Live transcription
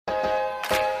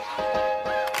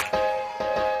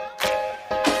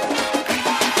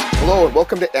Hello and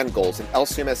welcome to End Goals, an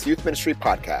LCMS Youth Ministry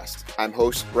podcast. I'm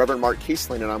host Reverend Mark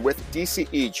Kiesling and I'm with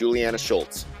DCE Juliana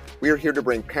Schultz. We are here to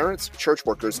bring parents, church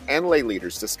workers, and lay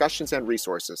leaders discussions and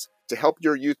resources to help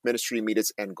your youth ministry meet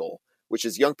its end goal, which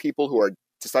is young people who are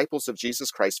disciples of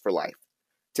Jesus Christ for life.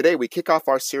 Today we kick off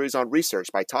our series on research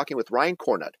by talking with Ryan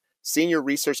Cornutt, Senior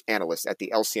Research Analyst at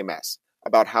the LCMS,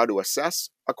 about how to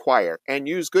assess, acquire, and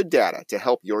use good data to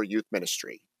help your youth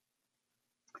ministry.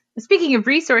 Speaking of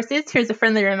resources, here's a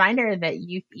friendly reminder that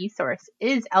Youth eSource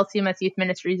is LCMS Youth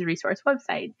Ministry's resource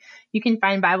website. You can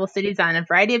find Bible studies on a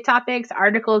variety of topics,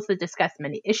 articles that discuss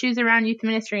many issues around youth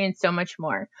ministry, and so much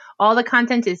more. All the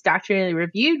content is doctrinally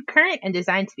reviewed, current, and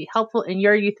designed to be helpful in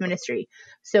your youth ministry.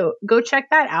 So go check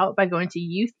that out by going to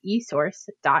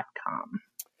youthesource.com.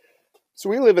 So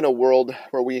we live in a world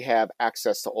where we have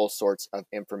access to all sorts of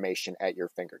information at your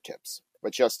fingertips.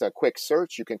 With just a quick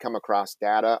search, you can come across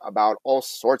data about all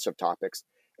sorts of topics,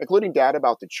 including data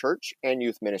about the church and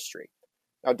youth ministry.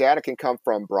 Now, data can come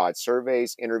from broad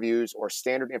surveys, interviews, or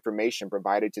standard information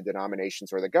provided to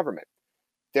denominations or the government.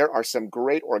 There are some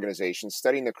great organizations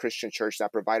studying the Christian church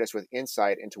that provide us with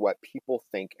insight into what people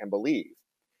think and believe.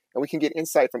 And we can get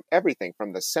insight from everything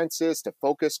from the census to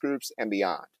focus groups and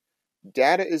beyond.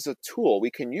 Data is a tool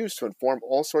we can use to inform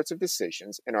all sorts of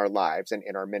decisions in our lives and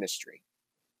in our ministry.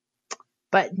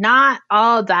 But not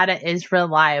all data is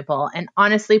reliable and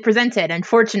honestly presented,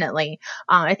 unfortunately.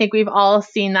 I think we've all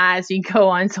seen that as you go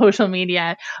on social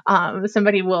media.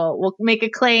 Somebody will make a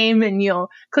claim and you'll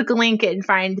click a link and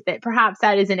find that perhaps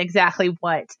that isn't exactly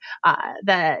what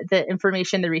the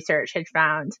information, the research had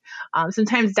found.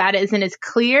 Sometimes data isn't as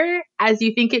clear as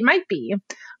you think it might be.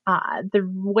 The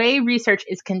way research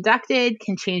is conducted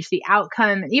can change the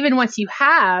outcome. And even once you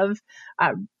have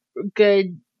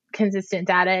good consistent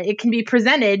data, it can be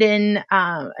presented in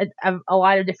a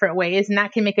lot of different ways, and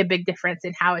that can make a big difference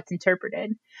in how it's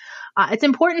interpreted. It's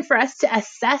important for us to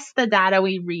assess the data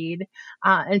we read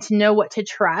and to know what to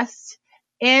trust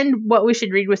and what we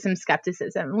should read with some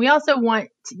skepticism. We also want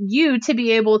you to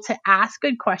be able to ask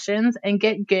good questions and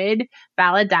get good,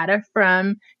 valid data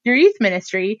from your youth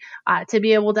ministry to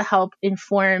be able to help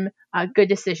inform good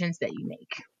decisions that you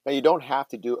make. Now, you don't have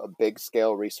to do a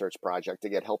big-scale research project to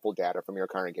get helpful data from your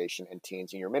congregation and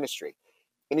teens in your ministry.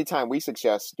 Anytime we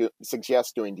suggest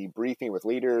doing debriefing with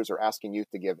leaders or asking youth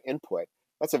to give input,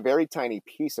 that's a very tiny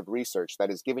piece of research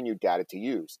that is giving you data to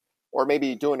use. Or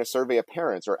maybe doing a survey of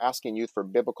parents or asking youth for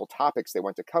biblical topics they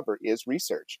want to cover is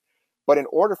research. But in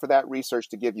order for that research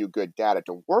to give you good data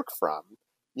to work from,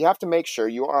 you have to make sure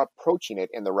you are approaching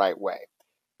it in the right way.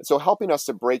 And so helping us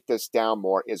to break this down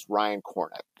more is Ryan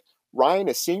Cornutt. Ryan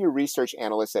is Senior Research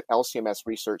Analyst at LCMS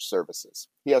Research Services.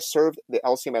 He has served the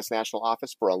LCMS National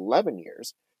Office for 11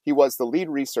 years. He was the lead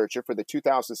researcher for the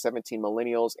 2017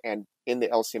 Millennials and in the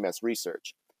LCMS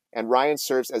research. And Ryan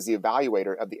serves as the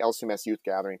evaluator of the LCMS Youth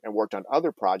Gathering and worked on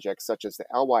other projects such as the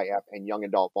LYF and Young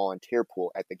Adult Volunteer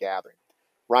Pool at the Gathering.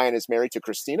 Ryan is married to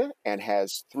Christina and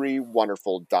has 3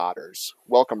 wonderful daughters.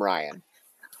 Welcome, Ryan.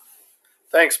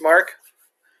 Thanks, Mark.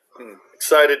 I'm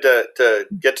excited to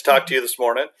get to talk to you this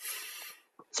morning.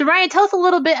 So Ryan, tell us a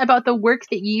little bit about the work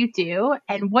that you do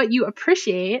and what you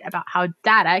appreciate about how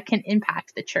data can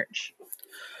impact the church.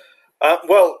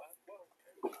 Well,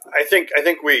 I think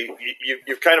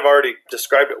you've kind of already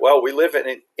described it well. We live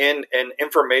in an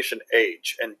information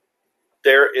age, and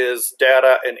there is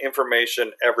data and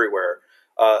information everywhere.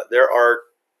 There are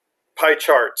pie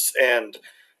charts and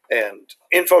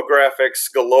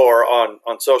infographics galore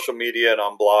on social media and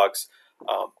on blogs,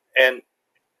 and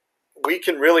we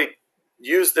can really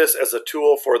use this as a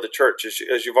tool for the church,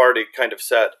 as you've already kind of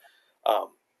said.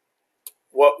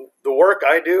 What the work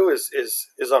I do is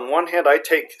on one hand, I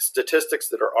take statistics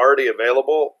that are already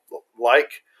available,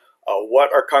 like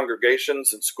what our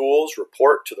congregations and schools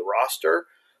report to the roster.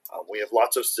 We have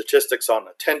lots of statistics on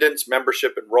attendance,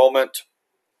 membership, enrollment,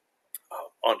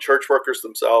 on church workers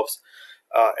themselves.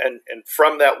 And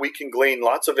from that, we can glean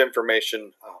lots of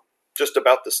information just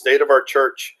about the state of our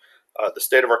church, the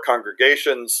state of our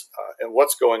congregations, and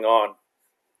what's going on.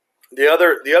 The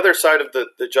other side of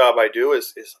the job I do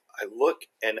is I look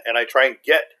and I try and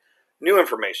get new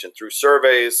information through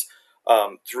surveys,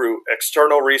 through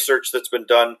external research that's been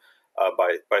done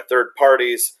by third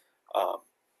parties,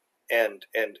 and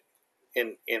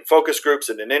in focus groups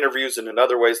and in interviews and in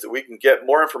other ways that we can get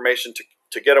more information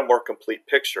to get a more complete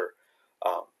picture.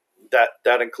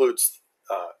 That includes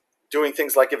doing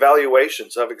things like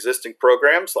evaluations of existing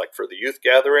programs, like for the youth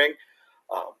gathering.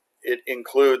 It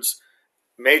includes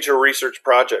major research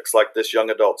projects like this young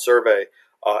adult survey.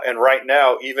 And right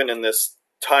now, even in this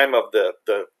time of the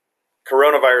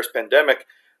coronavirus pandemic,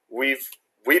 we've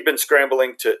we've been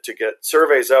scrambling to get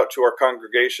surveys out to our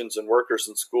congregations and workers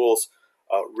in schools,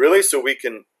 really so we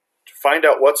can find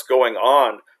out what's going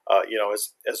on.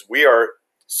 As we are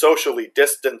socially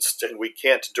distanced and we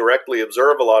can't directly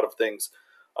observe a lot of things,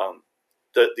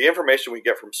 the information we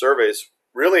get from surveys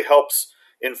really helps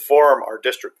inform our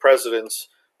district presidents,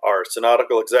 our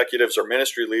synodical executives, our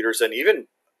ministry leaders, and even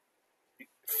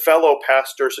fellow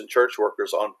pastors and church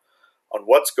workers on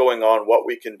what's going on, what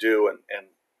we can do, and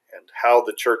how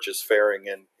the church is faring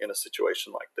in a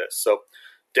situation like this. So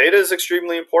data is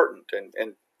extremely important,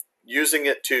 and using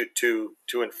it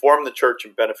to inform the church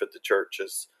and benefit the church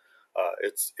is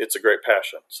it's a great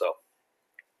passion. So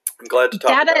I'm glad to talk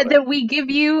about data that we give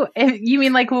you. You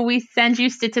mean like when we send you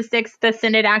statistics, the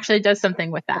Synod actually does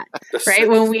something with that, right?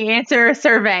 When we answer a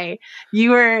survey,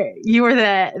 you were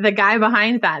the guy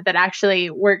behind that actually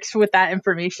works with that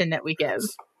information that we give.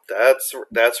 That's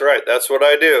right. That's what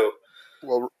I do.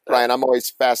 Well, Ryan, I'm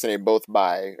always fascinated both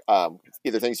by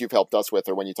either things you've helped us with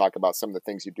or when you talk about some of the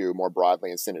things you do more broadly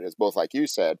in Synod. Is both, like you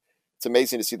said, it's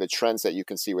amazing to see the trends that you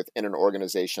can see within an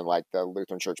organization like the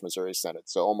Lutheran Church Missouri Synod.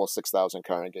 So almost 6,000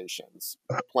 congregations,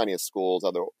 plenty of schools,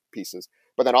 other pieces.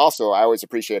 But then also, I always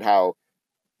appreciate how,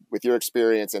 with your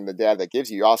experience and the data that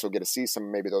gives you, you also get to see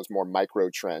some maybe those more micro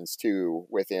trends too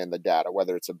within the data,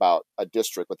 whether it's about a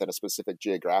district within a specific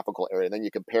geographical area. Then you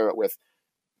compare it with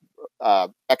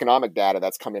economic data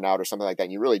that's coming out or something like that.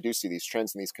 And you really do see these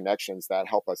trends and these connections that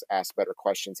help us ask better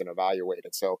questions and evaluate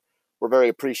it. So we're very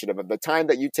appreciative of the time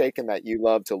that you take and that you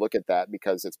love to look at that,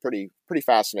 because it's pretty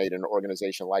fascinating, an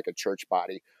organization like a church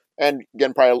body. And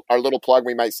again, probably our little plug,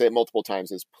 we might say it multiple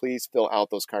times, is please fill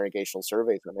out those congregational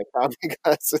surveys when they come,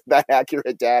 because that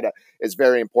accurate data is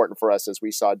very important for us, as we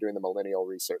saw doing the millennial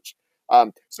research.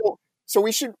 So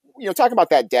we should, talk about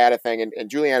that data thing. And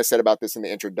Juliana said about this in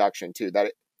the introduction too,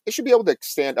 that it should be able to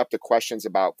stand up to questions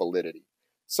about validity.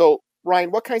 So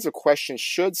Ryan, what kinds of questions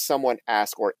should someone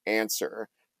ask or answer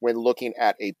when looking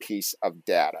at a piece of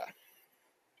data?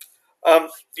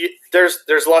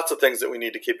 There's lots of things that we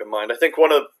need to keep in mind. I think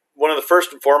one of the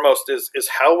first and foremost is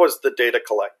how was the data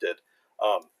collected?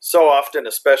 So often,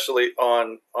 especially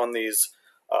on these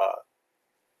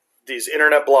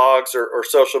internet blogs or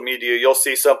social media, you'll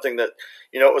see something that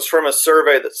it was from a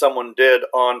survey that someone did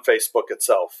on Facebook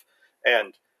itself,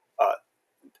 and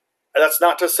that's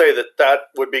not to say that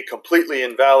would be completely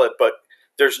invalid, but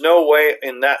there's no way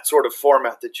in that sort of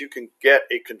format that you can get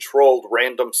a controlled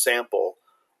random sample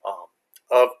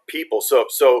of people. So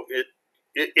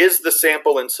it is the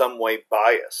sample in some way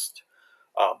biased?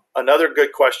 Another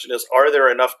good question is, are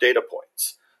there enough data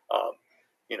points?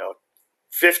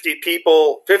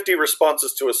 50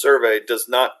 responses to a survey does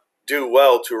not do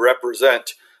well to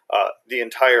represent the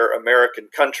entire American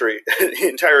country, the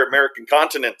entire American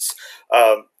continents,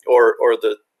 or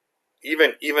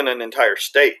even an entire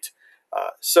state.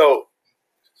 So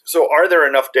are there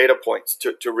enough data points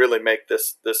to really make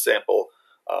this sample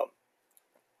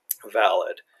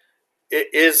valid? It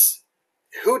is,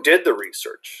 who did the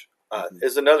research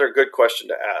is another good question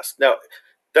to ask. Now,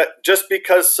 that just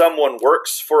because someone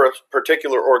works for a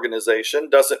particular organization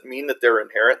doesn't mean that they're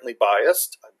inherently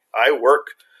biased. I work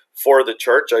for the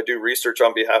church. I do research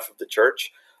on behalf of the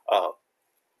church.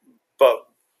 But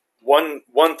one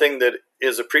thing that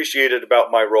is appreciated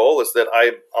about my role is that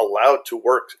I'm allowed to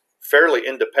work fairly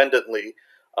independently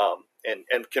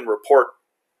and can report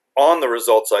on the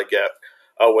results I get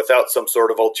without some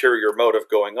sort of ulterior motive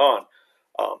going on.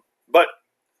 But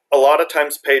a lot of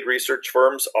times paid research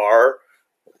firms are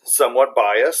somewhat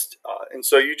biased, and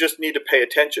so you just need to pay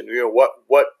attention.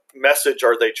 What message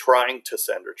are they trying to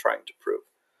send or trying to prove?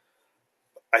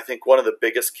 I think one of the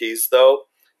biggest keys, though,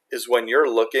 is when you're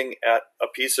looking at a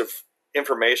piece of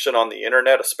information on the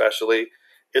internet, especially,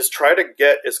 is try to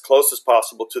get as close as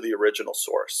possible to the original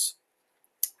source.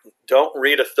 Don't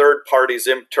read a third party's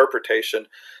interpretation,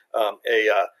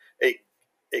 a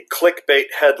clickbait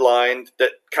headline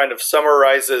that kind of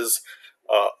summarizes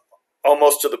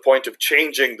almost to the point of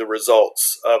changing the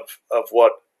results of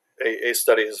what a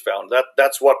study has found.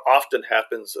 That's what often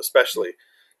happens, especially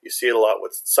you see it a lot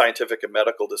with scientific and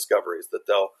medical discoveries, that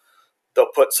they'll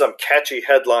put some catchy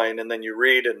headline and then you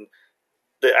read and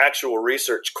the actual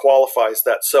research qualifies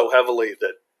that so heavily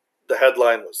that the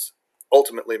headline was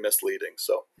ultimately misleading.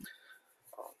 So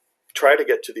try to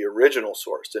get to the original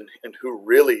source and who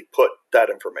really put that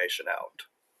information out.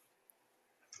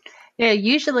 Yeah,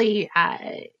 usually,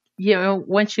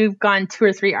 once you've gone 2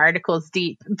 or 3 articles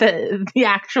deep, the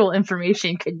actual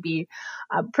information could be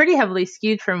pretty heavily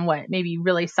skewed from what maybe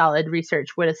really solid research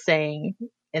would have saying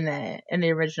in the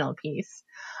original piece.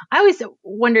 I always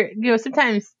wonder,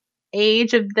 sometimes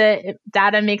age of the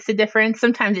data makes a difference.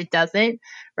 Sometimes it doesn't,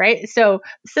 right? So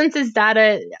census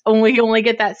data, we only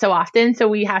get that so often, so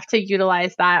we have to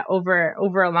utilize that over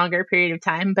a longer period of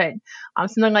time. But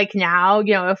something like now,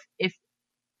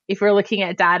 if we're looking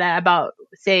at data about,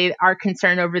 say, our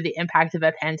concern over the impact of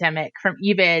a pandemic from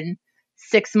even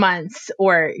 6 months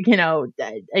or,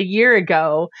 a year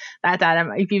ago, that data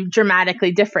might be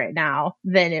dramatically different now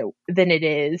than it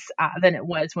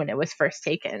was when it was first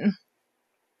taken.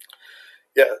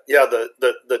 Yeah.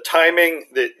 The timing,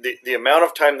 the amount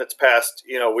of time that's passed.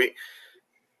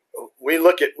 We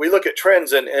look at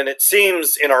trends, and it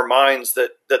seems in our minds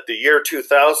that the year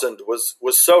 2000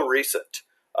 was so recent.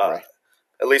 Right.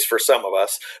 At least for some of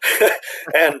us.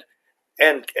 and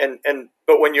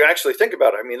but when you actually think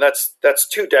about it, I mean, that's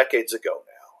 2 decades ago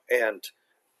now, and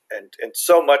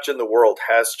so much in the world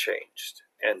has changed,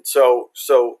 and so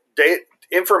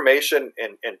information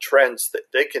and trends that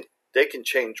they can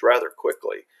change rather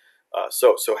quickly.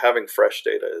 So having fresh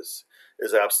data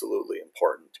is absolutely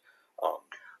important.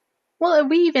 Well,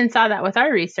 we even saw that with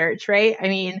our research, right? I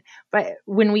mean, but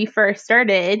when we first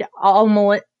started,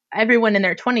 everyone in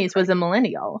their 20s was a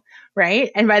millennial, right?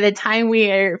 And by the time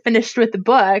we are finished with the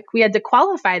book, we had to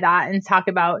qualify that and talk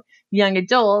about young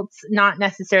adults, not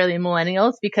necessarily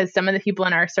millennials, because some of the people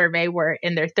in our survey were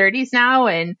in their 30s now,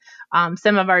 and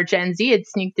some of our Gen Z had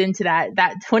sneaked into that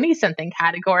 20-something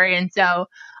category. And so,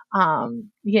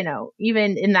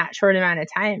 even in that short amount of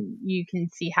time, you can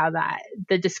see how that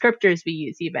the descriptors we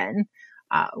use even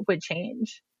would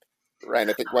change. Right.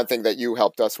 And I think one thing that you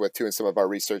helped us with too in some of our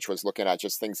research was looking at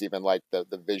just things even like the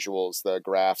visuals, the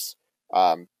graphs,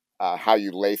 how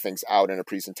you lay things out in a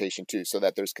presentation too, so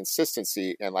that there's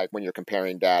consistency. And like when you're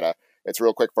comparing data, it's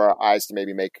real quick for our eyes to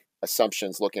maybe make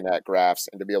assumptions looking at graphs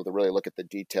and to be able to really look at the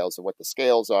details of what the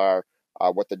scales are,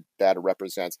 what the data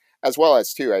represents, as well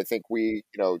as too, I think we,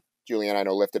 Julie and I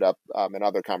know lifted up in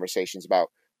other conversations about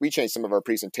we changed some of our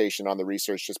presentation on the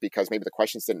research just because maybe the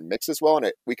questions didn't mix as well.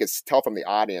 And we could tell from the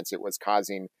audience it was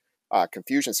causing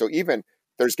confusion. So even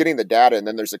there's getting the data and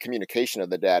then there's the communication of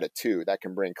the data too that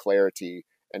can bring clarity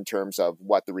in terms of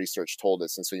what the research told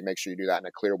us. And so you make sure you do that in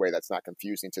a clear way that's not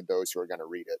confusing to those who are going to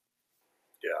read it.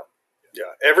 Yeah.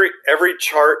 Every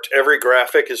chart, every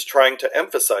graphic is trying to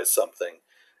emphasize something.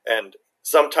 And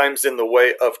sometimes in the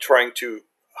way of trying to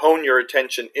hone your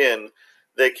attention in,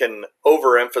 they can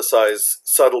overemphasize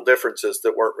subtle differences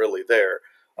that weren't really there.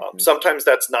 Sometimes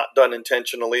that's not done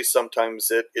intentionally. Sometimes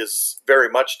it is very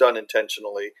much done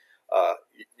intentionally.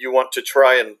 You want to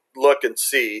try and look and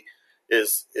see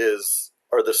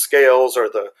are the scales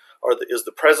is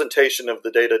the presentation of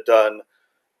the data done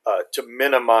to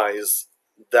minimize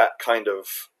that kind of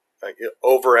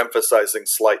overemphasizing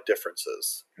slight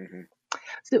differences. Mm-hmm.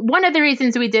 So one of the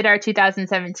reasons we did our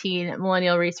 2017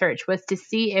 millennial research was to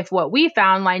see if what we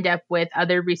found lined up with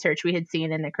other research we had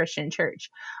seen in the Christian church.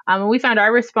 We found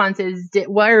our responses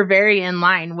were very in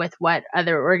line with what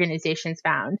other organizations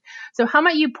found. So how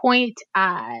might you point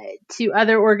to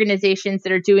other organizations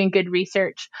that are doing good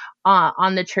research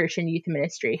on the church and youth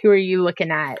ministry? Who are you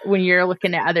looking at when you're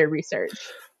looking at other research?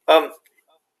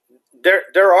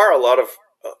 There are a lot of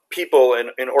people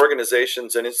in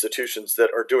organizations and institutions that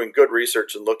are doing good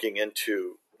research and looking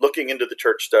into the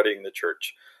church, studying the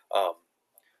church.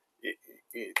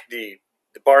 The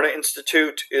Barna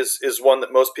Institute is one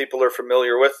that most people are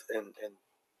familiar with, and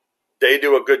they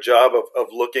do a good job of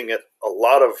looking at a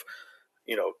lot of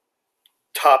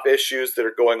top issues that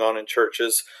are going on in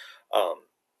churches.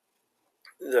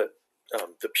 The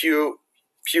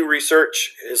Pew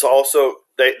Research is also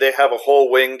they have a whole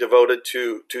wing devoted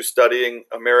to studying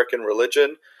American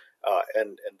religion,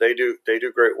 and they do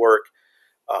great work.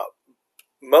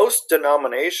 Most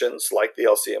denominations like the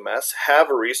LCMS have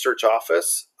a research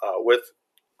office with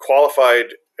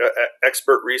qualified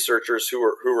expert researchers who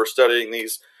are studying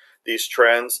these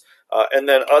trends, and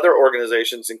then other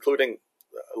organizations, including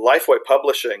Lifeway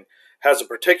Publishing, has a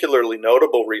particularly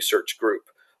notable research group.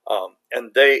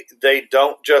 And they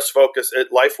don't just focus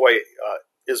at Lifeway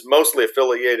is mostly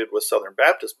affiliated with Southern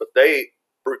Baptist, but they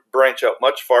branch out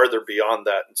much farther beyond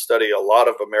that and study a lot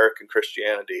of American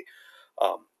Christianity.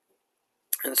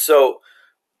 And so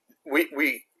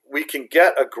we can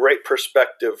get a great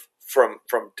perspective from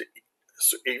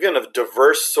even a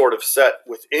diverse sort of set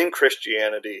within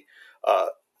Christianity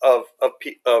of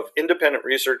independent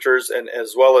researchers and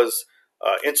as well as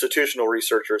institutional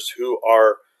researchers who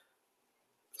are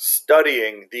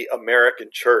studying the American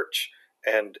church.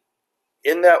 And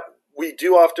in that, we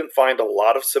do often find a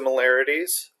lot of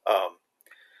similarities.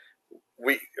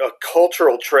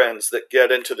 Cultural trends that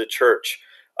get into the church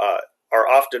are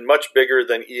often much bigger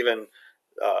than even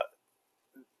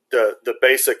the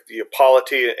basic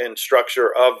polity and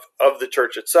structure of the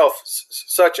church itself,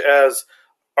 such as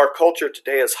our culture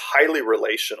today is highly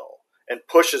relational and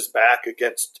pushes back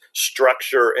against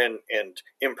structure and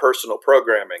impersonal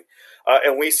programming.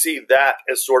 And we see that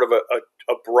as sort of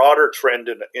a broader trend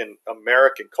in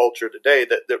American culture today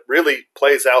that really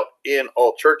plays out in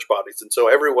all church bodies. And so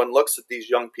everyone looks at these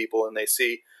young people and they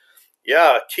see,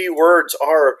 yeah, key words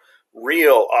are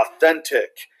real, authentic,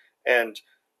 and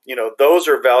those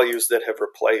are values that have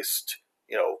replaced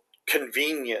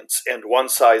convenience and one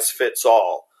size fits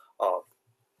all.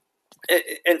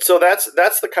 And so that's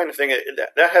the kind of thing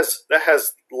that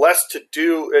has less to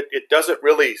do. It doesn't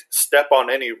really step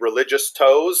on any religious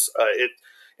toes.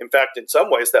 In fact, in some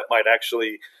ways, that might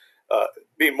actually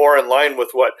be more in line with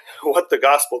what the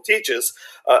gospel teaches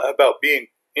about being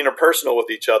interpersonal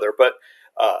with each other. But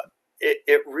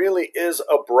it really is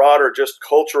a broader, just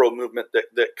cultural movement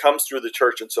that comes through the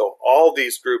church, and so all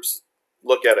these groups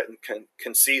look at it and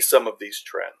can see some of these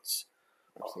trends.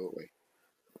 Absolutely.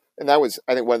 And that was,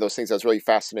 I think, one of those things that was really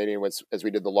fascinating was, as we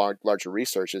did the larger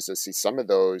research, is to see some of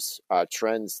those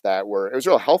trends it was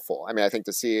real helpful. I mean, I think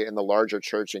to see in the larger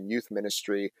church and youth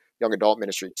ministry, young adult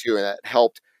ministry too, and that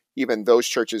helped even those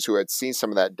churches who had seen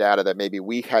some of that data that maybe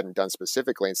we hadn't done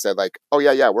specifically and said like, oh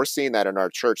yeah, we're seeing that in our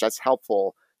church. That's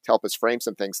helpful to help us frame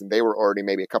some things. And they were already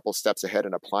maybe a couple steps ahead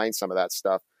in applying some of that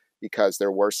stuff because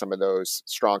there were some of those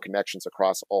strong connections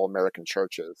across all American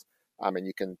churches. And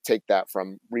you can take that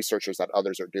from researchers that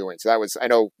others are doing. So I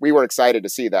know we were excited to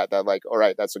see that like, all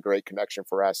right, that's a great connection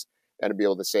for us, and to be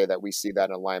able to say that we see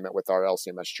that in alignment with our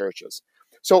LCMS churches.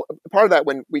 So part of that,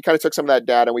 when we kind of took some of that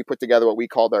data and we put together what we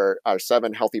called our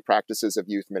 7 healthy practices of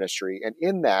youth ministry. And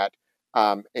in that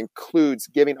includes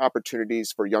giving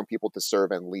opportunities for young people to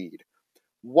serve and lead.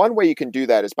 One way you can do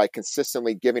that is by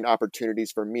consistently giving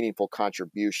opportunities for meaningful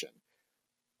contribution.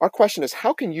 Our question is,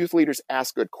 how can youth leaders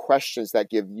ask good questions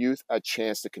that give youth a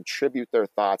chance to contribute their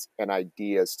thoughts and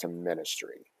ideas to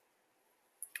ministry?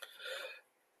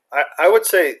 I would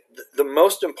say the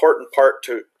most important part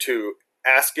to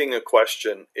asking a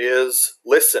question is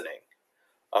listening.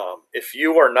 If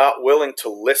you are not willing to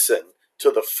listen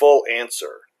to the full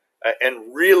answer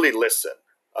and really listen,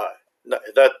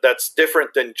 that's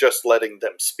different than just letting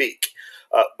them speak,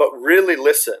 but really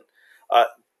listen.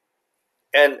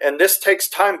 And this takes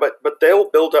time, but they will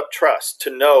build up trust to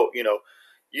know,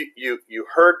 you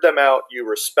heard them out, you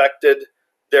respected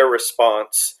their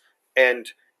response,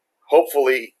 and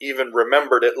hopefully even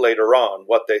remembered it later on,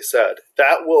 what they said.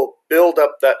 That will build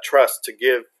up that trust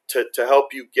to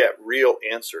help you get real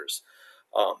answers.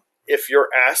 If you're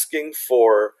asking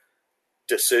for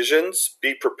decisions,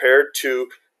 be prepared to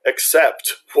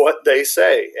accept what they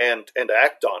say and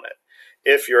act on it.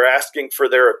 If you're asking for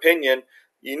their opinion,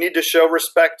 you need to show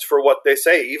respect for what they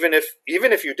say, even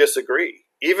if you disagree,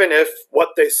 even if what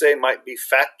they say might be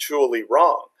factually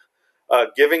wrong.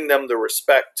 Giving them the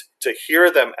respect to hear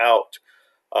them out,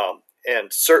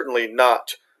 and certainly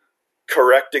not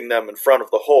correcting them in front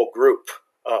of the whole group,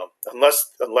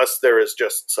 unless there is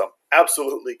just some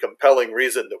absolutely compelling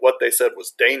reason that what they said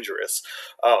was dangerous.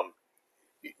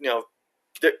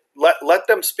 Let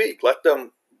them speak, let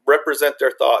them represent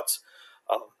their thoughts.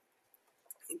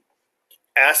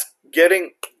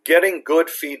 Getting good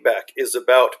feedback is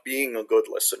about being a good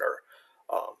listener.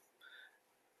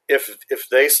 If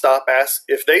they stop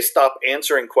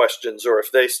answering questions, or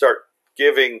if they start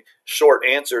giving short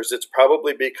answers, it's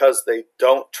probably because they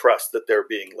don't trust that they're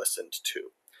being listened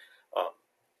to,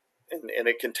 and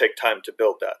it can take time to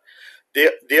build that.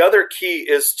 The other key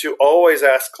is to always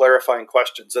ask clarifying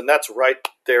questions, and that's right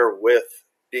there with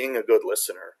being a good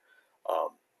listener.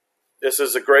 This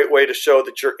is a great way to show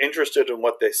that you're interested in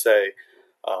what they say.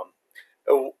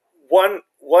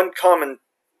 One common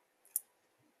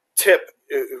tip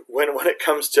when it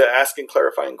comes to asking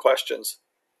clarifying questions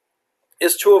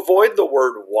is to avoid the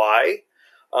word why.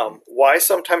 Why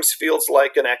sometimes feels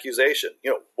like an accusation.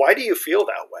 Why do you feel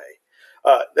that way?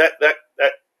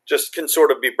 That just can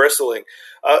sort of be bristling.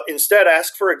 Instead,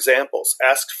 ask for examples.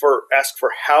 Ask for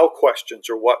how questions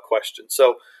or what questions.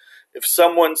 So if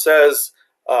someone says,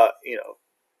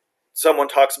 someone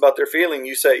talks about their feeling,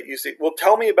 you say, well,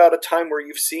 tell me about a time where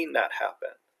you've seen that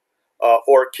happen.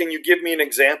 Or can you give me an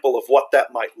example of what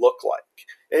that might look like?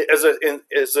 As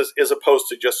opposed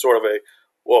to just sort of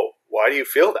well, why do you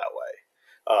feel that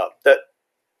way? That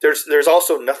there's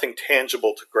also nothing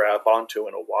tangible to grab onto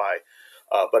in a why.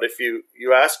 But if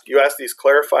you ask these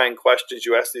clarifying questions,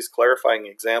 you ask these clarifying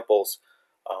examples,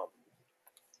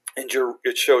 and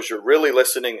it shows you're really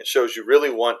listening. It shows you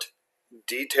really want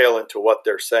detail into what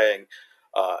they're saying,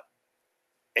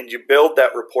 and you build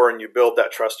that rapport and you build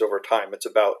that trust over time. It's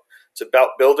about It's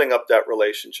about building up that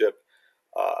relationship,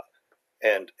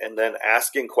 and then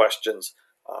asking questions.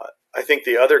 I think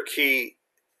the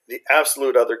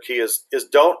absolute other key is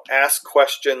don't ask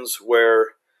questions where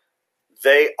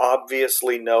they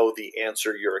obviously know the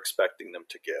answer you're expecting them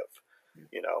to give.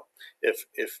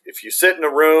 If you sit in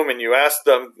a room and you ask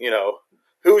them,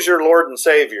 who's your Lord and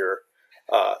Savior,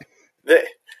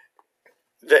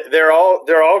 they're all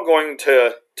going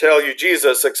to tell you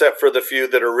Jesus, except for the few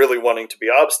that are really wanting to be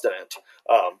obstinate.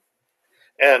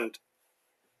 And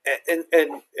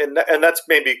that's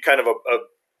maybe kind of a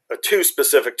too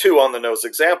specific, too on the nose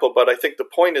example. But I think the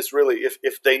point is really,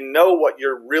 if they know what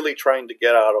you're really trying to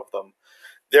get out of them,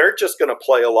 they're just going to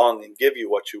play along and give you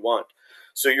what you want.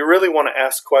 So you really want to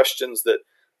ask questions that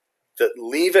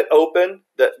leave it open,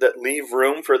 that leave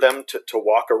room for them to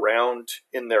walk around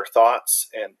in their thoughts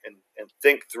and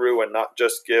think through, and not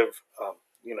just give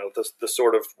the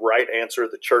sort of right answer,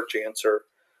 the church answer,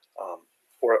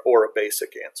 or a basic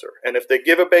answer. And if they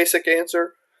give a basic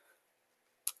answer,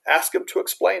 ask them to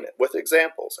explain it with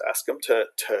examples. Ask them to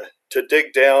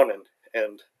dig down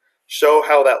and show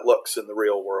how that looks in the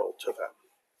real world to them.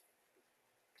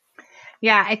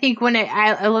 Yeah, I think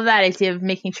I love that idea of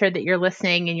making sure that you're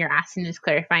listening and you're asking those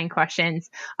clarifying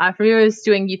questions. For me, when I was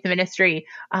doing youth ministry,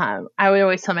 I would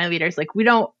always tell my leaders, like, we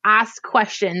don't ask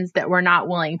questions that we're not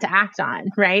willing to act on,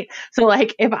 right? So,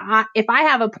 like, if I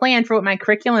have a plan for what my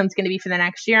curriculum is going to be for the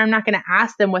next year, I'm not going to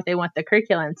ask them what they want the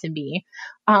curriculum to be,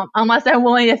 unless I'm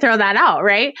willing to throw that out,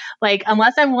 right? Like,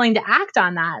 unless I'm willing to act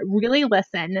on that, really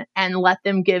listen and let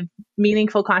them give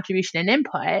meaningful contribution and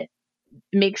input.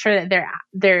 Make sure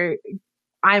that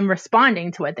I'm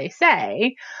responding to what they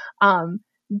say, then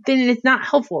it's not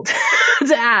helpful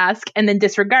to ask and then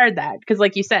disregard that. Because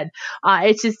like you said,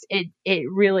 it's just, it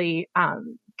really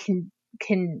can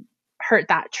hurt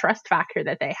that trust factor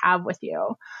that they have with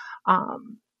you.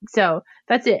 So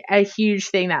that's a huge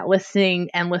thing, that listening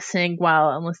well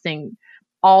and listening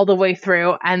all the way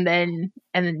through, and then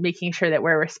making sure that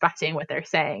we're respecting what they're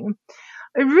saying.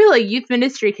 Really, youth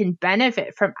ministry can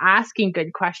benefit from asking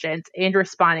good questions and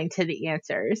responding to the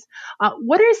answers.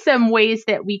 What are some ways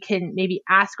that we can maybe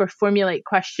ask or formulate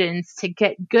questions to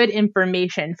get good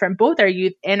information from both our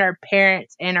youth and our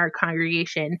parents and our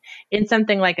congregation in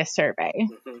something like a survey?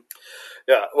 Mm-hmm.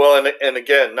 Yeah, well, and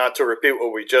again, not to repeat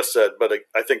what we just said, but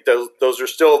I think those are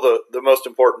still the most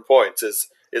important points,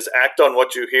 is act on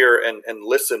what you hear and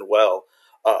listen well.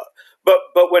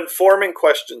 But when forming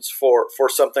questions for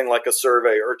something like a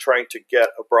survey or trying to get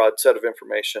a broad set of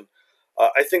information,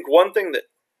 I think one thing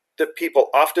that people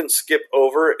often skip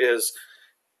over is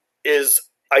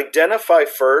identify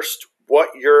first what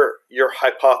your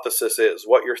hypothesis is,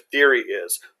 what your theory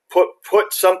is.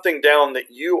 Put something down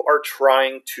that you are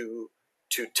trying to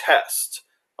test.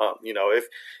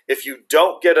 If you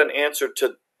don't get an answer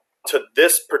to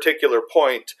this particular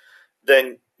point,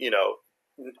 then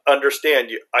understand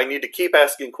I need to keep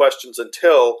asking questions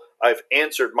until I've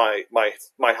answered my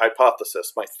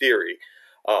hypothesis, my theory,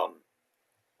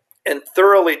 and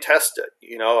thoroughly test it.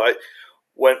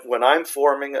 When I'm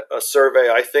forming a survey,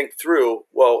 I think through,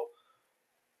 well,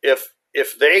 if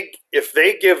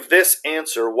they give this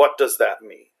answer, what does that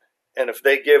mean? And if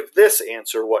they give this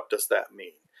answer, what does that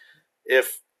mean?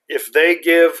 If they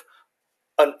give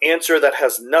an answer that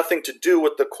has nothing to do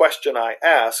with the question I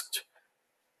asked,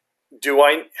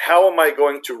 how am I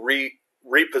going to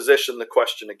reposition the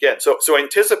question again? So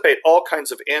anticipate all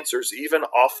kinds of answers, even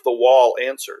off the wall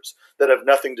answers that have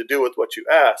nothing to do with what you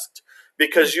asked,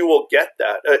 because you will get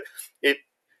that.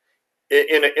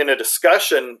 In a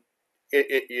discussion,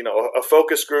 a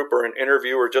focus group or an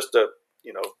interview or just a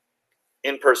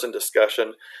in-person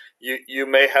discussion, you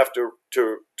may have to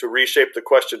reshape the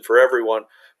question for everyone.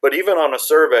 But even on a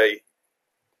survey,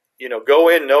 go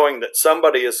in knowing that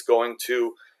somebody is going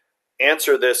to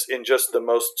answer this in just the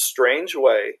most strange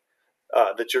way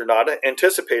that you're not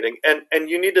anticipating, and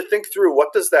you need to think through,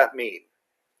 what does that mean,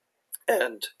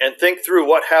 and think through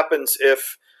what happens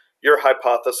if your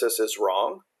hypothesis is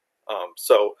wrong.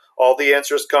 So all the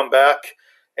answers come back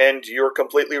and you're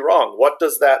completely wrong. What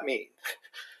does that mean?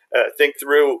 Think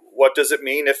through, what does it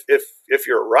mean if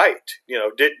you're right?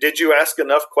 Did you ask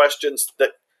enough questions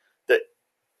that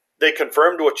they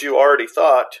confirmed what you already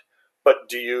thought, but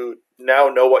do you now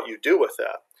know what you do with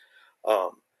that?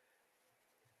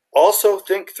 Also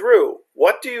think through,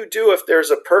 what do you do if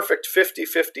there's a perfect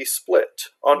 50-50 split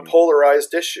on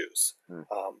polarized issues?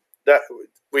 That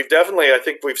we've definitely, I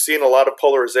think we've seen a lot of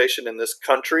polarization in this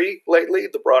country lately,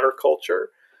 the broader culture.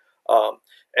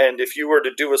 And if you were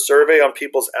to do a survey on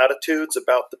people's attitudes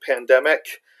about the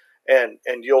pandemic, and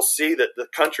you'll see that the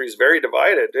country is very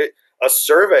divided. a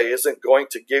survey isn't going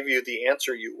to give you the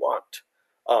answer you want.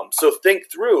 So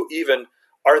think through, even,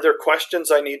 are there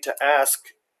questions I need to ask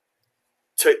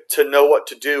to know what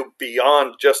to do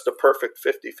beyond just a perfect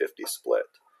 50-50 split?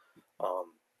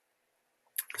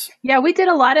 Yeah, we did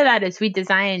a lot of that as we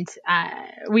designed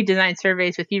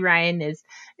surveys with you, Ryan. Is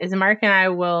Mark and I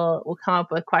will come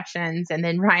up with questions, and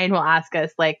then Ryan will ask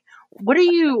us, like, what are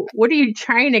you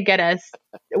trying to get us?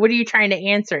 What are you trying to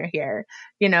answer here?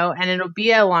 And it'll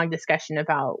be a long discussion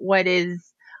about what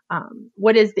is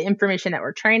the information that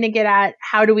we're trying to get at?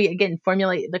 How do we, again,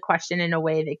 formulate the question in a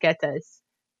way that gets us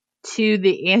to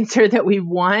the answer that we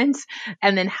want?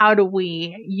 And then how do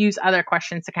we use other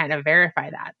questions to kind of verify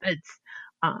that?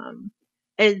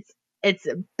 It's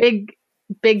a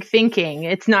big thinking.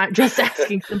 It's not just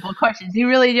asking simple questions. You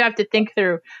really do have to think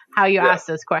through how you ask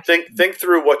those questions. Think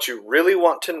through what you really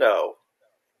want to know,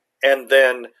 and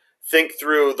then think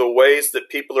through the ways that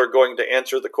people are going to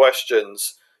answer the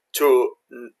questions to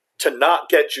not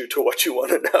get you to what you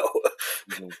want to know.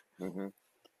 Mm-hmm. Mm-hmm.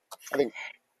 I think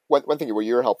one thing where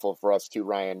you're helpful for us too,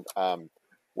 Ryan,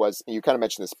 was, you kind of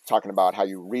mentioned this, talking about how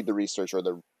you read the research, or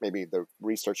maybe the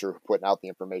researcher putting out the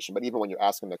information. But even when you're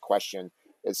asking the question,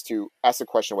 is to ask the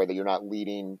question in a way that you're not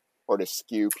leading or to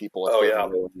skew people a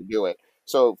certain way when you do it.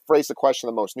 So phrase the question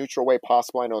the most neutral way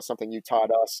possible. I know it's something you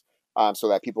taught us, so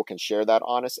that people can share that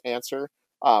honest answer.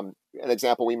 An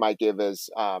example we might give is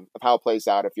of how it plays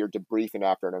out if you're debriefing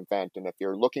after an event, and if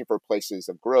you're looking for places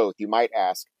of growth, you might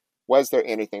ask, was there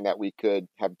anything that we could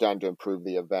have done to improve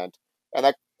the event? And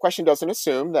that question doesn't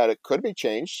assume that it could be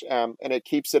changed, and it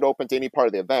keeps it open to any part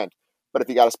of the event. But if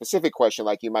you got a specific question,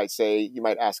 like you might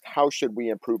ask, how should we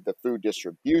improve the food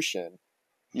distribution?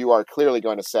 You are clearly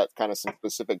going to set kind of some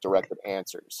specific directed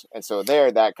answers. And so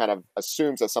that kind of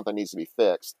assumes that something needs to be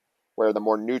fixed, where the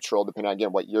more neutral, depending on,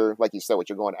 again, what you're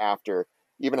going after,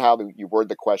 even how you word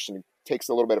the question takes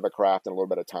a little bit of a craft and a little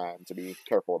bit of time to be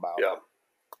careful about.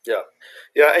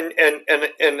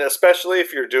 And especially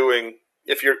if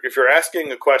you're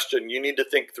asking a question, you need to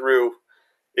think through,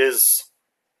 is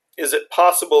it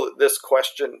possible that this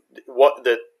question,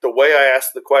 the way I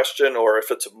ask the question, or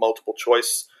if it's a multiple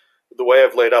choice, the way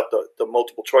I've laid out the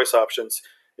multiple choice options,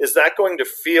 is that going to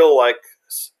feel like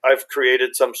I've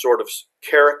created some sort of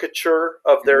caricature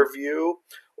of their view,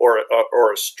 or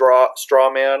a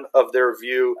straw man of their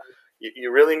view?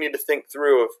 You really need to think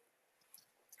through,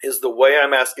 is the way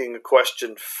I'm asking a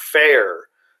question fair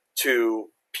to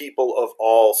people of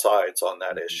all sides on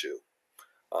that issue?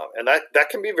 And that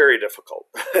can be very difficult.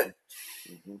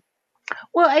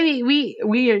 Well, I mean,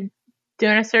 we are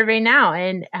doing a survey now,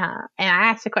 and I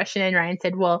asked a question, and Ryan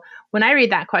said, well, when I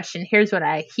read that question, here's what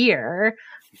I hear.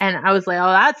 And I was like,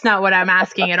 oh, that's not what I'm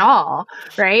asking at all.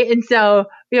 Right. And so,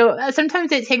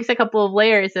 sometimes it takes a couple of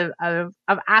layers of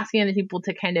asking the people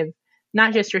to kind of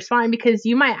not just respond, because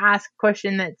you might ask a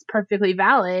question that's perfectly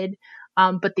valid,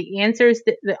 but the answers,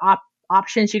 the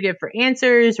options you give for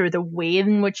answers, or the way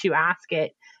in which you ask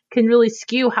it, can really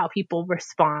skew how people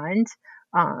respond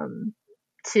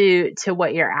to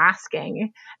what you're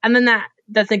asking. And then that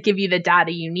doesn't give you the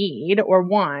data you need or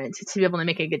want to be able to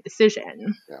make a good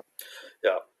decision.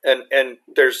 Yeah. And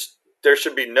there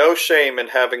should be no shame in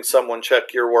having someone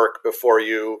check your work before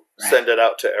you send it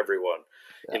out to everyone.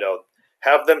 Yeah.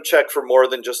 Have them check for more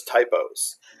than just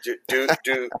typos.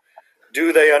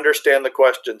 Do they understand the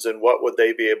questions, and what would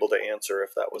they be able to answer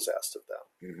if that was asked of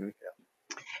them? Mm-hmm.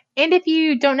 Yeah. And if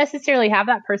you don't necessarily have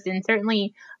that person,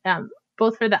 certainly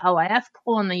both for the LIS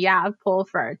poll and the YAV poll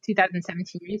for our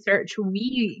 2017 research,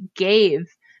 we gave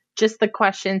just the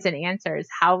questions and answers,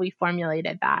 how we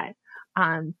formulated that.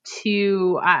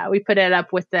 We put it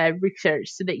up with the research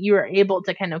so that you are able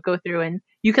to kind of go through, and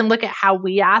you can look at how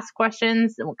we ask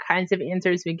questions and what kinds of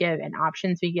answers we give and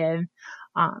options we give,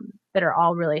 that are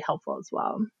all really helpful as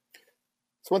well.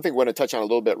 So one thing I want to touch on a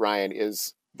little bit, Ryan,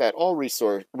 is that all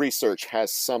research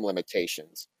has some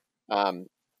limitations.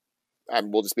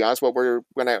 And we'll just be honest, we're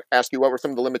going to ask you, what were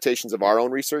some of the limitations of our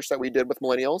own research that we did with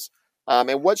millennials?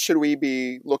 And what should we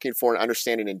be looking for in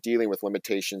understanding and dealing with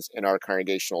limitations in our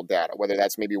congregational data, whether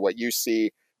that's maybe what you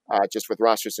see just with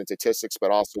rosters and statistics,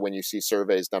 but also when you see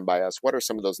surveys done by us. What are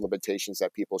some of those limitations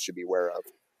that people should be aware of?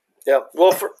 Yeah,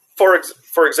 well,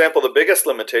 for example, the biggest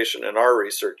limitation in our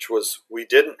research was we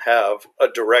didn't have a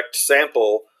direct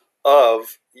sample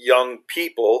of young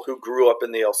people who grew up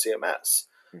in the LCMS.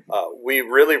 We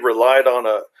really relied on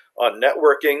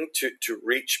networking to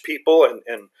reach people,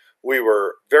 and we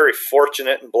were very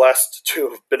fortunate and blessed to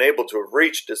have been able to have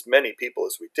reached as many people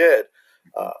as we did.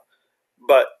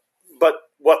 But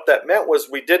what that meant was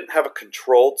we didn't have a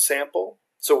controlled sample,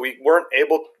 so we weren't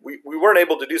able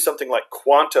to do something like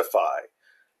quantify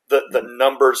the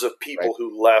numbers of people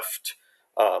who left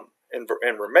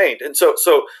and remained. And so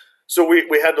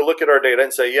we had to look at our data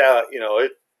and say,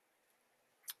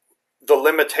 the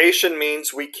limitation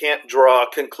means we can't draw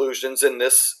conclusions in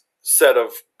this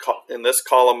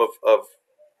column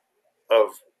of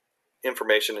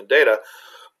information and data,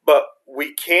 but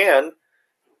we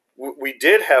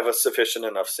did have a sufficient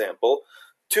enough sample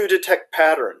to detect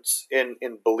patterns in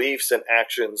beliefs and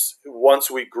actions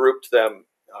once we grouped them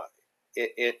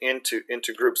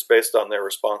into groups based on their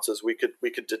responses. We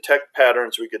could detect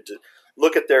patterns. We could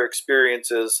look at their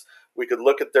experiences. We could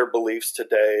look at their beliefs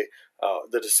today,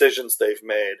 the decisions they've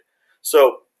made.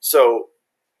 So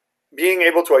being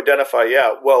able to identify,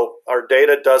 our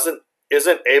data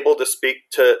isn't able to speak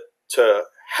to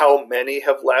how many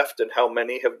have left and how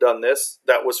many have done this.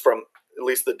 That was from at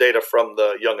least the data from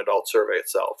the young adult survey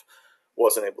itself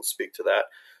wasn't able to speak to that,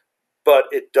 but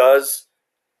it does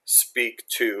speak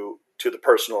to the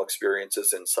personal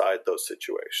experiences inside those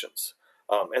situations.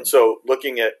 And so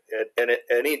looking at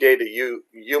any data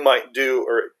you might do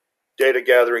or data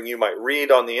gathering you might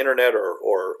read on the internet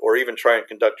or even try and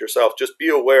conduct yourself, just be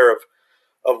aware of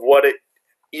what it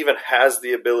even has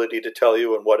the ability to tell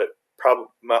you and what it probably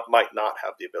might not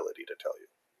have the ability to tell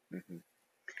you. Mm-hmm.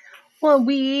 Well,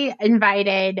 we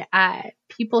invited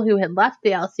people who had left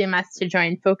the LCMS to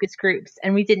join focus groups,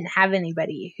 and we didn't have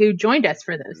anybody who joined us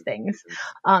for those things.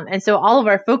 And so all of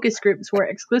our focus groups were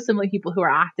exclusively people who are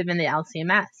active in the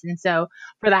LCMS. And so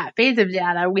for that phase of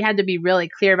data, we had to be really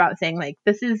clear about saying, like,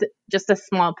 this is just a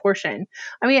small portion.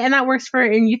 I mean, and that works for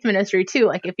in youth ministry too.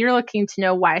 Like, if you're looking to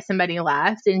know why somebody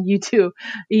left and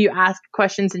you ask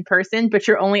questions in person, but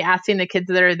you're only asking the kids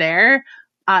that are there,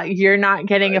 you're not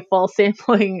getting a full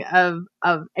sampling of,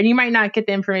 and you might not get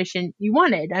the information you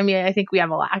wanted. I mean, I think we have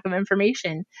a lack of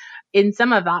information in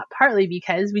some of that, partly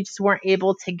because we just weren't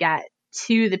able to get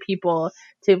to the people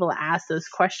to be able to ask those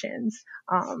questions.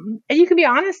 And you can be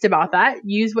honest about that.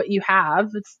 Use what you have.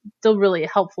 It's still really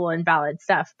helpful and valid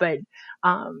stuff, but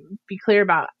be clear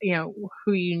about,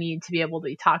 who you need to be able to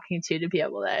be talking to be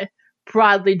able to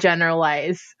broadly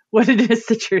generalize what it is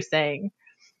that you're saying.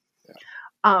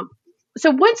 Yeah. So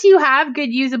once you have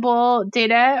good usable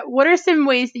data, what are some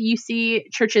ways that you see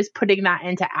churches putting that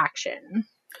into action?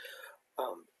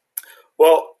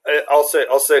 Well, I'll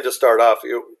say to start off,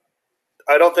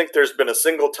 I don't think there's been a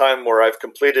single time where I've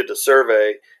completed a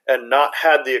survey and not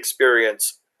had the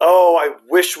experience, I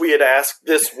wish we had asked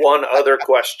this one other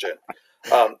question.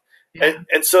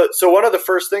 And so one of the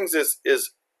first things is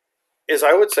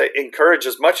I would say encourage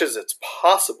as much as it's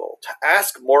possible to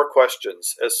ask more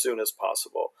questions as soon as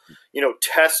possible.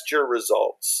 Test your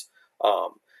results.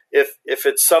 If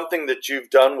it's something that you've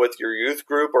done with your youth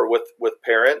group or with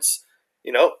parents,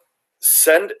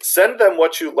 send them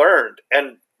what you learned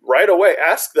and right away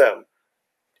ask them,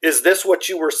 is this what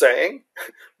you were saying?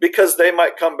 Because they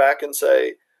might come back and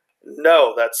say,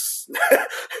 no, that's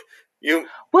that's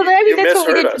what we did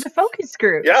for the focus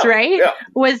groups, right? Yeah.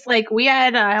 Was like, we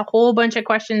had a whole bunch of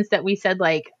questions that we said,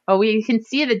 like, we can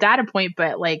see the data point,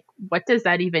 but like, what does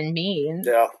that even mean?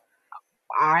 Yeah.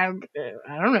 I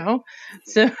don't know.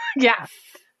 So yeah,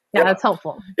 that's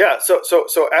helpful. Yeah.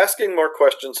 So asking more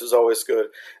questions is always good.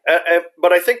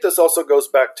 But I think this also goes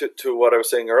back to what I was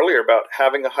saying earlier about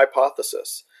having a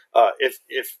hypothesis.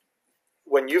 If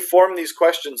when you form these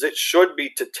questions, it should be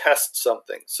to test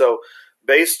something. So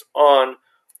based on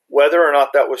whether or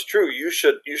not that was true, you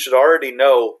should already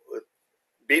know,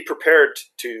 be prepared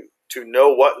to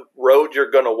know what road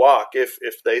you're going to walk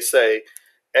if they say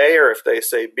A or if they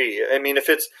say B. I mean, if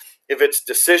it's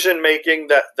decision making,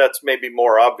 that's maybe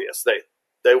more obvious.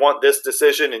 They want this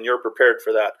decision and you're prepared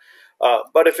for that.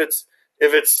 But if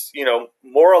it's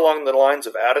more along the lines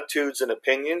of attitudes and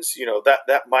opinions,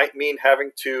 that might mean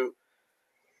having to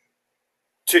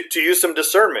use some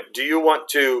discernment. Do you want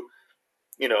to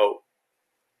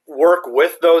work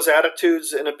with those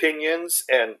attitudes and opinions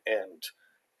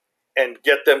and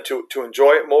get them to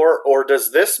enjoy it more? Or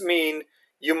does this mean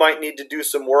you might need to do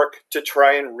some work to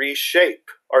try and reshape?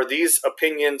 Are these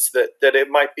opinions that it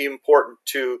might be important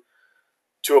to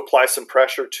apply some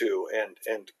pressure to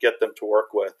and get them to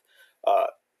work with,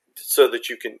 so that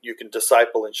you can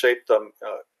disciple and shape them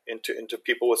into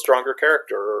people with stronger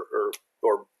character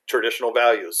or traditional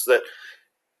values? That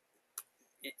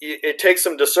it takes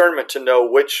some discernment to know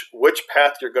which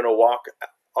path you're going to walk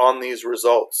on these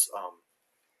results.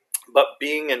 But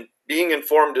being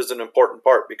informed is an important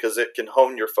part because it can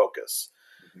hone your focus.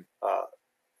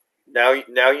 Now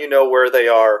you know where they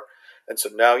are, and so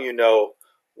now you know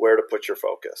where to put your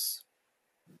focus.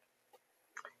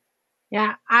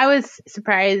 Yeah, I was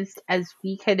surprised as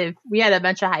we had a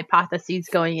bunch of hypotheses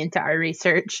going into our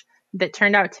research that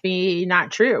turned out to be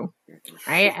not true,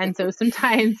 right? And so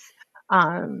sometimes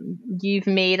you've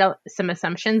made some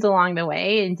assumptions along the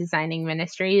way in designing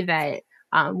ministry that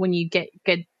when you get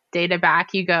good data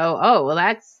back, you go, oh,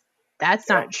 well, that's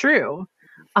not true.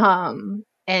 And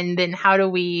then how do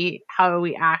we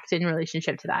act in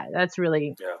relationship to that? That's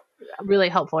really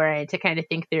helpful, right? To kind of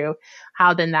think through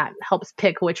how then that helps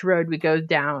pick which road we go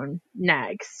down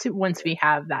next once we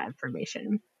have that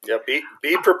information. Yeah,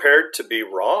 be prepared to be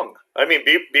wrong. I mean,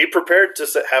 be prepared to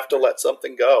have to let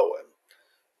something go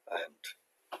and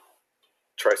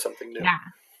try something new.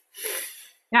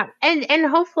 Yeah. And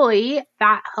hopefully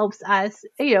that helps us,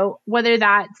 whether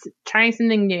that's trying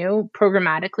something new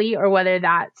programmatically or whether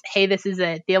that's, hey, this is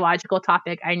a theological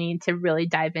topic I need to really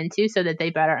dive into so that they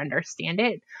better understand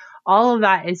it. All of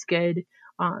that is good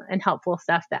and helpful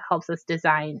stuff that helps us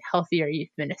design healthier youth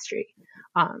ministry.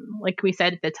 Like we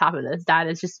said at the top of this,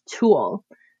 data is just a tool,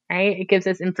 right? It gives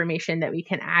us information that we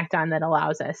can act on that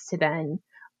allows us to then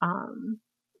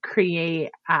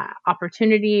create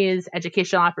opportunities,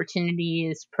 educational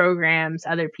opportunities, programs,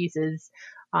 other pieces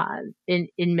in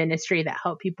ministry that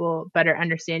help people better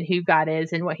understand who God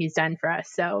is and what he's done for us.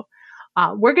 So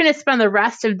we're going to spend the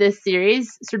rest of this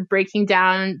series sort of breaking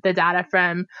down the data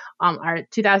from our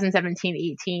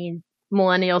 2017-18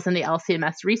 millennials in the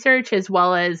LCMS research, as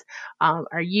well as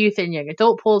our youth and young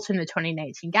adult polls from the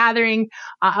 2019 gathering.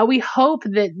 We hope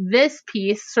that this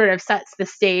piece sort of sets the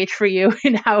stage for you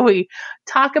in how we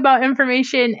talk about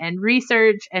information and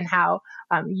research and how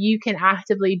you can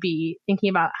actively be thinking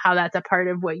about how that's a part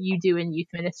of what you do in youth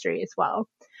ministry as well.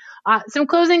 Some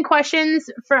closing questions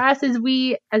for us as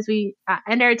we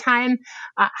end our time.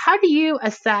 How do you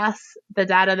assess the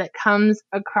data that comes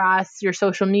across your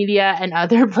social media and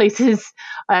other places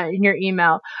in your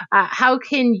email? How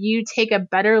can you take a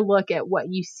better look at what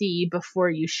you see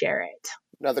before you share it?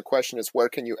 Another question is, where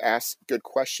can you ask good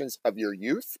questions of your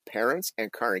youth, parents,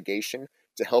 and congregation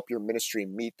to help your ministry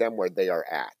meet them where they are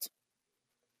at?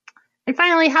 And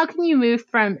finally, how can you move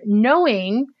from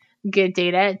knowing good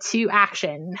data to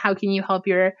action? How can you help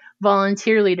your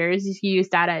volunteer leaders use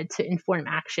data to inform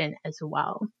action as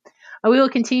well? We will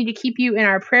continue to keep you in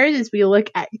our prayers as we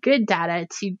look at good data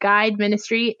to guide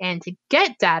ministry and to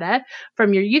get data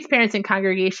from your youth parents and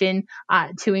congregation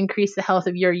to increase the health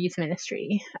of your youth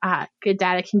ministry. Good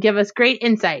data can give us great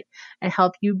insight and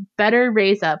help you better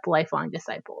raise up lifelong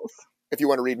disciples. If you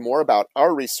want to read more about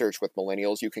our research with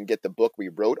millennials, you can get the book we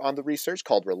wrote on the research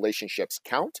called Relationships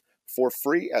Count for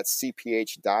free at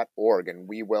cph.org, and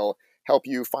we will help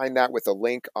you find that with a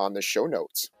link on the show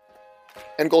notes.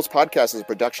 End Goals Podcast is a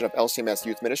production of LCMS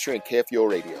Youth Ministry and KFUO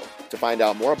Radio. To find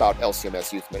out more about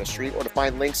LCMS Youth Ministry or to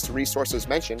find links to resources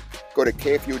mentioned, go to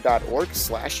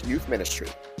kfu.org/youth ministry.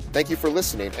 Thank you for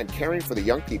listening and caring for the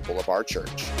young people of our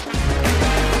church.